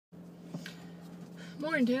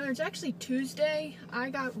Morning, Taylor. It's actually Tuesday. I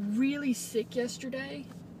got really sick yesterday.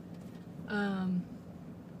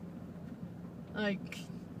 Like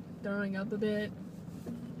throwing up a bit,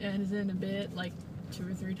 and then a bit, like 2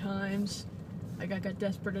 or 3 times. Like I got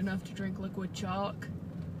desperate enough to drink liquid chalk.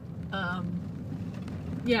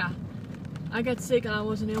 Yeah, I got sick and I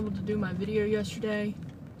wasn't able to do my video yesterday.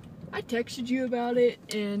 I texted you about it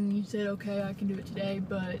and you said, okay, I can do it today,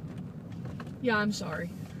 but yeah, I'm sorry.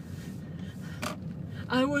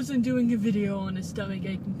 I wasn't doing a video on a stomach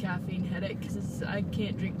ache and caffeine headache because I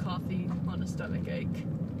can't drink coffee on a stomach ache.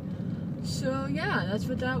 So yeah, that's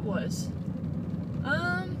what that was.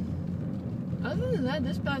 Other than that,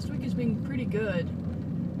 this past week has been pretty good.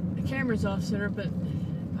 The camera's off center, but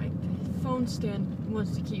my phone stand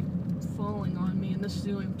wants to keep falling on me, and this is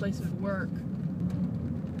the only place it would work.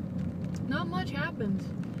 Not much happened.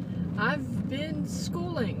 I've been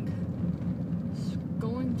schooling.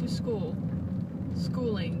 Going to school.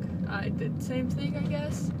 Schooling. I did the same thing, I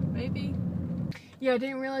guess, maybe. Yeah, I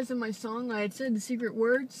didn't realize in my song I had said the secret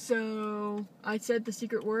words, so I said the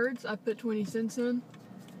secret words. I put 20 cents in.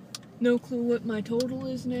 No clue what my total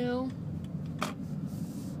is now,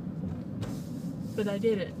 but I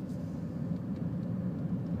did it.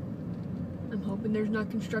 I'm hoping there's not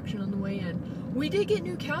construction on the way in. We did get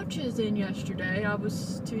new couches in yesterday. I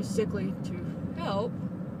was too sickly to help.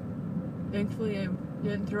 Thankfully, I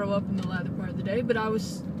didn't throw up in the latter part of the day, but I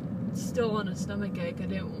was still on a stomach ache. I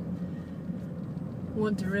didn't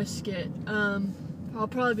want to risk it. I'll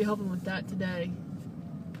probably be helping with that today.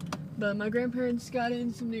 But my grandparents got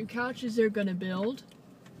in some new couches they're gonna build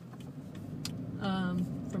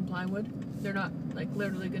from plywood. They're not like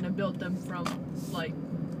literally gonna build them from like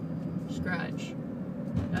scratch.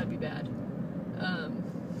 That'd be bad.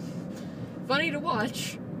 Funny to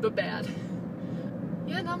watch, but bad.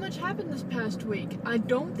 Yeah, not much happened this past week. I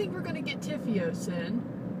don't think we're gonna get Tiffios in.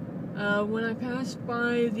 When I passed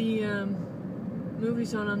by the movie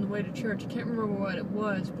zone on the way to church, I can't remember what it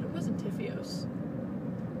was, but it wasn't Tiffios.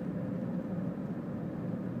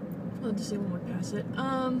 I'll have to see when we pass it.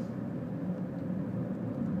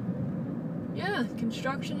 Yeah,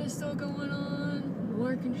 construction is still going on.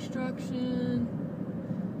 More construction.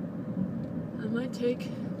 I might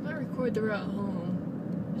record the route home,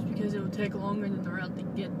 just because it will take longer than the route to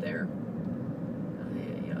get there.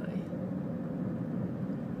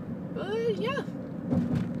 But yeah.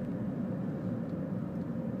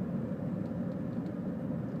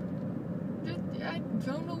 I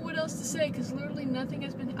don't know what else to say because literally nothing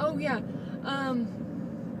has been. Oh yeah,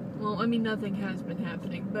 well, I mean nothing has been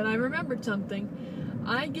happening, but I remembered something.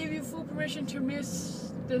 I give you full permission to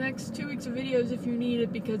miss the next 2 weeks of videos if you need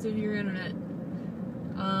it because of your internet.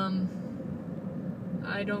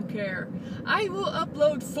 I don't care. I will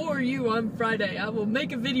upload for you on Friday. I will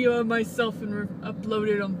make a video of myself and upload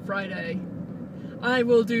it on Friday. I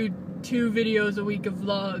will do 2 videos a week of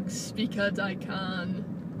vlogs because I can.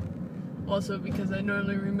 Also because I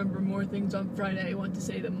normally remember more things on Friday I want to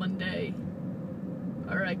say than Monday.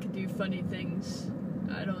 Or I could do funny things.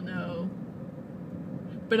 I don't know.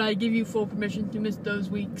 But I give you full permission to miss those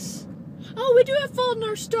weeks. Oh, we do have Fault in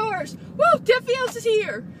Our Stars! Woo! Tiffios is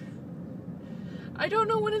here! I don't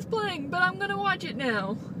know when it's playing, but I'm gonna watch it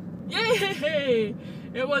now. Yay!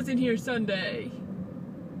 It wasn't here Sunday.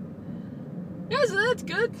 Yeah, so that's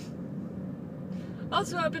good.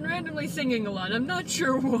 Also, I've been randomly singing a lot. I'm not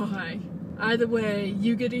sure why. Either way,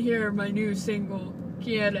 you get to hear my new single,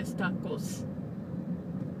 Quieres Tacos.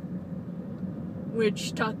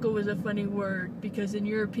 Which, taco is a funny word, because in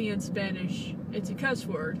European Spanish, it's a cuss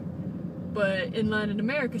word. But in Latin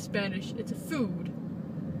America Spanish, it's a food.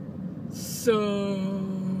 So,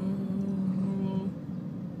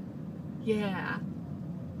 yeah.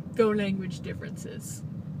 Go language differences.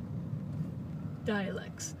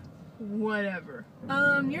 Dialects. Whatever.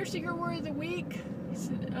 Your secret word of the week.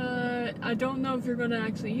 I don't know if you're gonna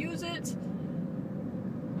actually use it.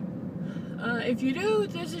 If you do,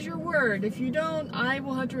 this is your word. If you don't, I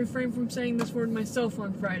will have to refrain from saying this word myself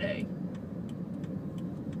on Friday.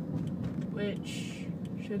 Which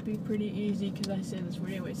should be pretty easy because I say this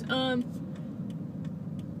word anyways.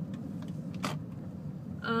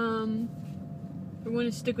 We're going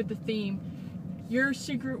to stick with the theme. Your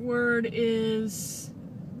secret word is...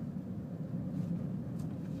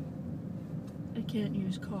 I can't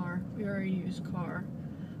use car. We already used car.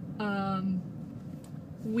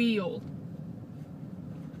 Wheel.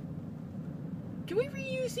 Can we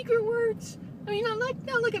reuse secret words? I mean,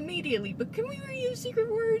 not like immediately, but can we reuse secret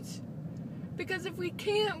words? Because if we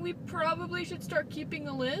can't, we probably should start keeping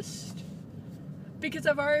a list. Because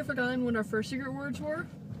I've already forgotten what our first secret words were.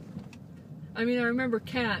 I mean, I remember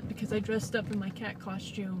cat because I dressed up in my cat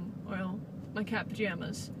costume, well, my cat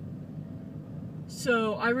pajamas.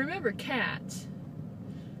 So I remember cat.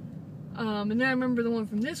 And then I remember the one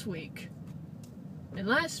from this week and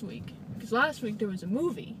last week, because last week there was a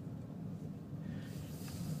movie.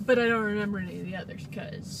 But I don't remember any of the others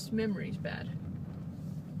because memory's bad.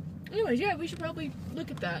 Anyways, yeah, we should probably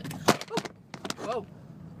look at that. Oh. Whoa.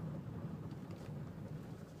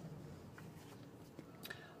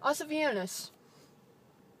 Ossivianus.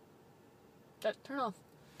 Turn off.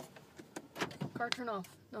 Car, turn off.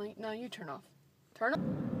 No, you turn off. Turn off.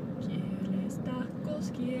 Quieres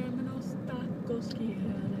tacos, quieres tacos,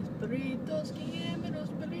 quieres burritos, quieres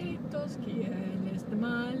burritos, quieres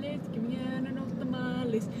tamales, quieres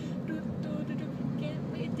tamales.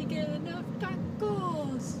 Can't wait to get enough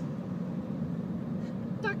tacos.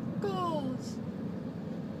 Tacos.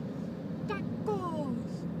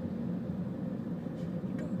 Tacos.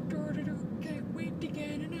 Can't wait to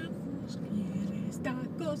get enough. Quieres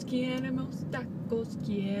tacos, queremos tacos,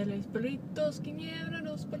 quieres burritos,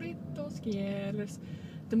 quieres burritos, quieres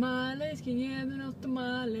tamales, quieres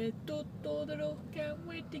tamales, todo, can't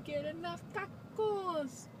wait to get enough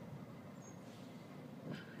tacos.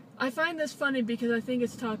 I find this funny because I think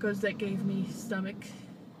it's tacos that gave me stomach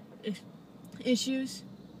issues.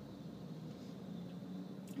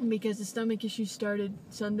 Because the stomach issues started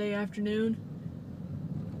Sunday afternoon,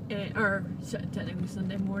 or technically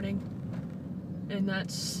Sunday morning, and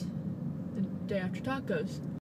that's the day after tacos.